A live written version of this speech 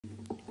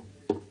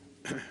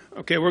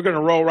Okay, we're going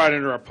to roll right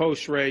into our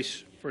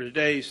post-race for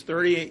today's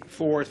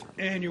 34th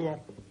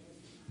annual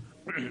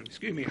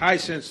excuse me,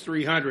 Hisense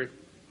 300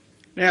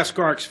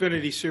 NASCAR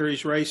Xfinity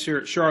Series race here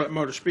at Charlotte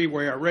Motor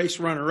Speedway. Our race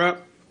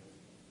runner-up,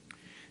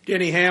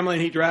 Denny Hamlin.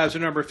 He drives the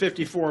number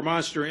 54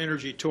 Monster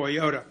Energy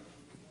Toyota.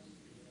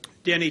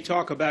 Denny,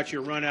 talk about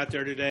your run out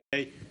there today.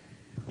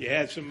 You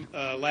had some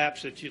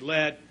laps that you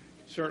led.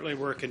 Certainly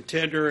were a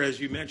contender, as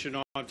you mentioned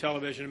on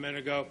television a minute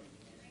ago.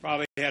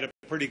 Probably had a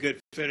pretty good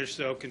finish,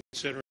 though,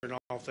 considering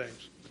all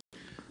things.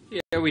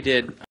 Yeah, we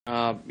did.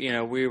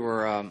 We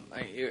were.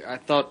 I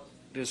thought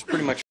it was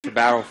pretty much a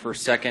battle for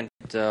second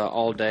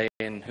all day,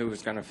 and who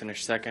was going to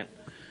finish second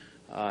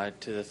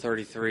to the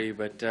 33.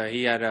 But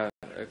he had an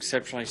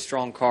exceptionally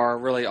strong car.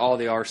 Really, all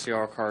the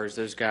RCR cars,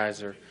 those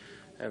guys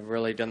have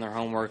really done their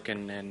homework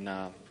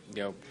and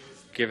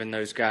given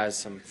those guys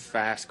some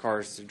fast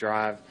cars to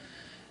drive.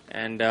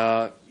 And,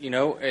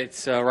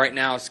 it's right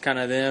now it's kind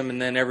of them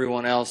and then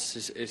everyone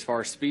else as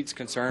far as speed's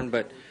concerned.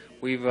 But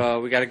we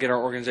got to get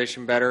our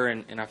organization better,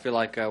 and I feel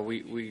like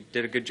we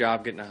did a good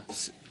job getting a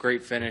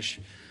great finish,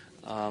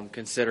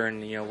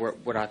 considering,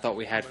 what I thought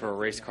we had for a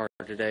race car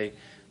today.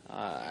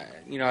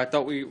 I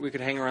thought we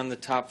could hang around the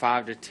top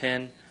 5 to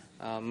 10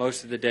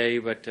 most of the day,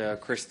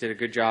 but Chris did a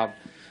good job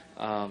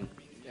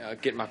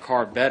getting my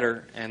car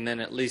better, and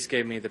then at least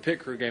the pit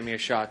crew gave me a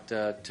shot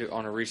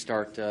on a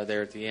restart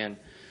there at the end.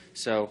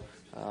 So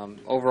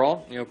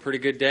overall, pretty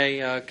good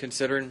day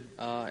considering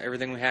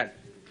everything we had.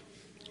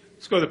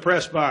 Let's go to the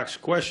press box.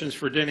 Questions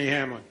for Denny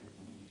Hamlin.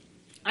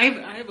 I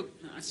have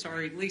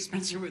Lee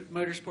Spencer with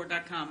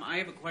Motorsport.com. I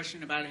have a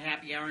question about a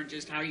happy hour and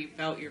just how you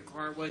felt your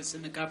car was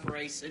in the Cup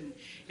race, and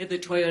if the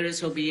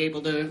Toyotas will be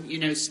able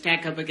to,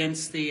 stack up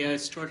against the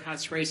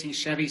Storthouse Racing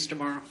Chevys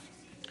tomorrow.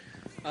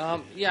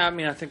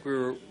 I think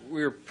we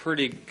were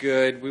pretty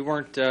good. We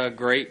weren't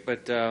great,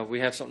 but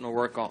we have something to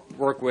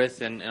work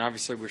with, and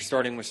obviously we're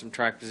starting with some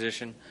track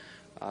position,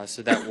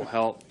 so that will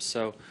help.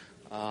 So,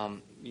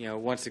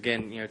 once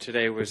again,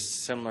 today was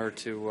similar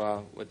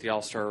to with the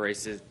All-Star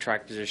races.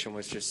 Track position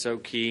was just so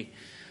key,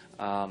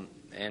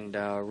 and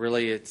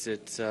really, it's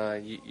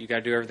you got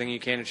to do everything you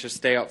can to just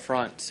stay up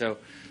front. So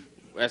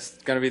that's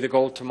going to be the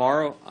goal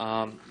tomorrow.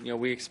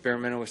 We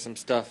experimented with some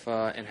stuff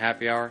in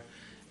happy hour.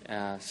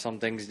 Some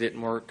things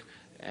didn't work,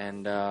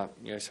 and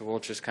so we'll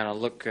just kind of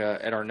look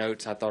at our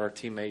notes. I thought our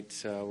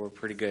teammates were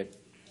pretty good.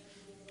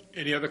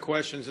 Any other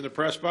questions in the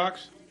press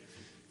box?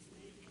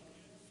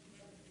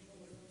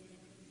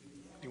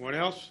 Anyone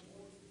else?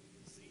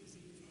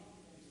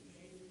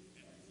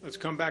 Let's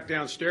come back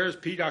downstairs.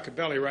 Pete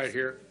Acabelli right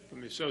here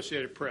from the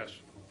Associated Press.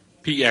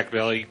 Pete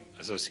Acabelli,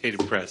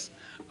 Associated Press.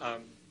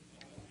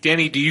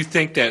 Denny, do you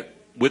think that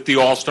with the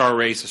All-Star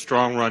race, a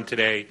strong run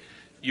today,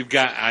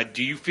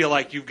 do you feel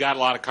like you've got a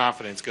lot of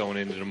confidence going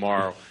into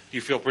tomorrow? Do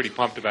you feel pretty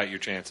pumped about your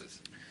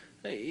chances?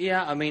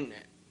 Yeah, I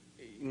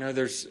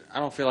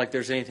don't feel like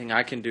there's anything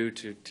I can do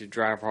to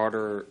drive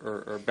harder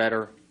or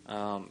better.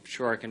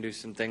 Sure, I can do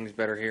some things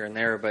better here and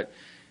there, but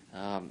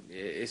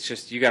it's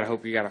just you got to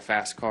hope you got a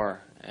fast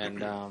car.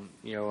 And,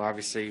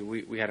 obviously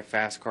we had a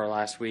fast car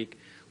last week.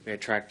 We had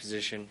track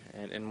position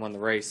and won the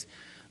race.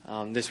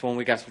 This one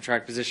we got some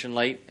track position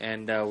late,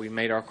 and we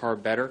made our car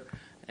better.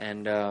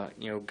 And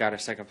got a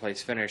second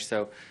place finish.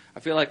 So I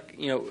feel like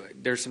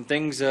there's some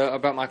things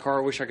about my car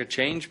I wish I could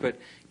change, but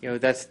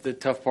that's the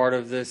tough part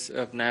of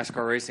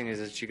NASCAR racing is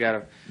that you got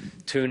to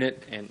tune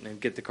it and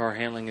get the car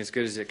handling as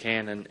good as it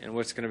can. And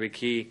what's going to be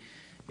key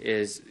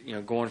is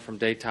going from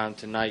daytime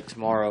to night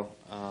tomorrow.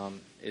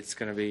 It's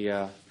going to be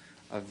a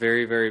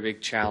very, very big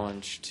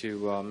challenge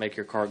to make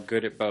your car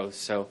good at both.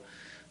 So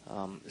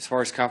as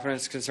far as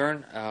confidence is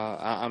concerned,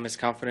 I'm as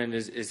confident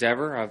as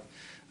ever.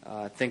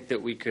 I think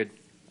that we could.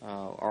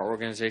 Our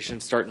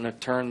organization's starting to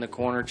turn the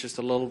corner just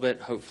a little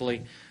bit.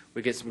 Hopefully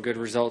we get some good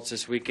results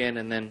this weekend,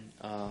 and then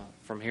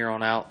from here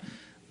on out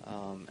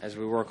as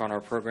we work on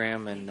our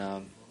program. And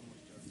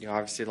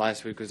obviously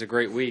last week was a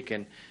great week,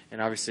 and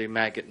obviously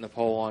Matt getting the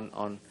pole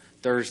on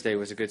Thursday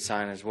was a good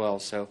sign as well.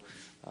 So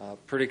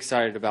pretty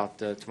excited about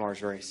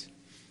tomorrow's race.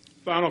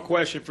 Final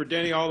question for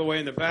Denny all the way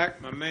in the back,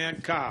 my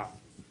man Kyle.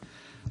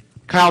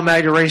 Kyle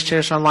Magda, Race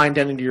Chase Online.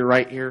 Denny, to your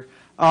right here.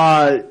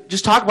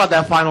 Just talk about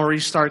that final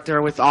restart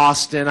there with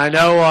Austin. I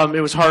know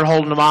it was hard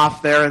holding him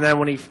off there, and then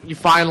when you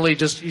finally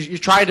you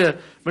tried to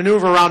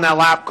maneuver around that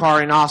lap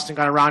car, and Austin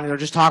got around you there.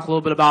 Just talk a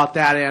little bit about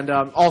that, and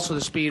also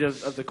the speed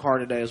of the car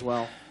today as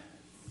well.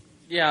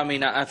 Yeah,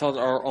 I thought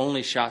our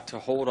only shot to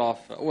hold off.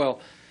 Well,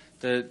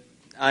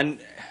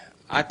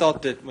 I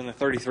thought that when the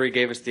 33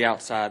 gave us the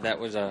outside, that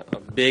was a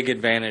big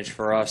advantage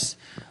for us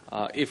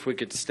if we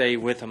could stay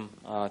with him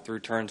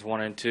through turns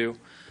 1 and 2.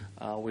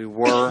 We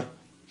were.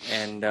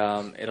 And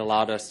it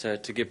allowed us to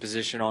get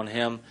position on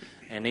him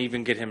and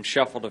even get him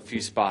shuffled a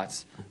few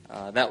spots.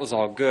 That was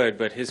all good,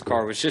 but his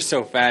car was just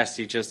so fast,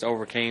 he just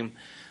overcame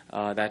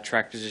that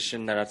track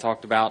position that I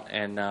talked about,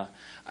 and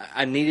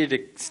I needed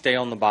to stay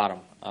on the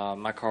bottom.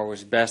 My car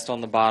was best on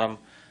the bottom.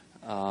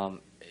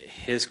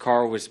 His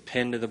car was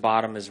pinned to the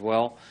bottom as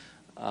well,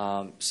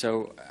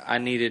 so I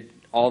needed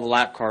all the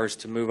lap cars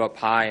to move up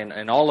high,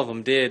 and all of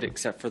them did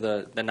except for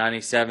the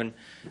 97.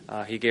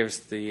 He gave us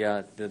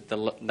the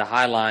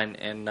high line,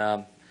 and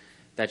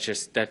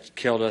that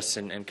killed us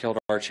and killed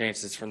our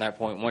chances from that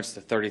point. Once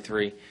the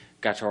 33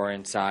 got to our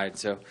inside,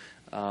 so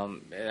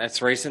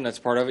that's racing. That's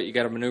part of it. You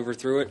got to maneuver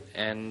through it,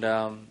 and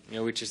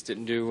we just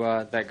didn't do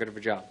that good of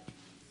a job.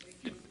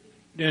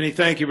 Denny,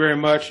 thank you very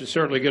much, and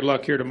certainly good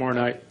luck here tomorrow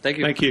night. Thank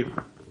you. Thank you.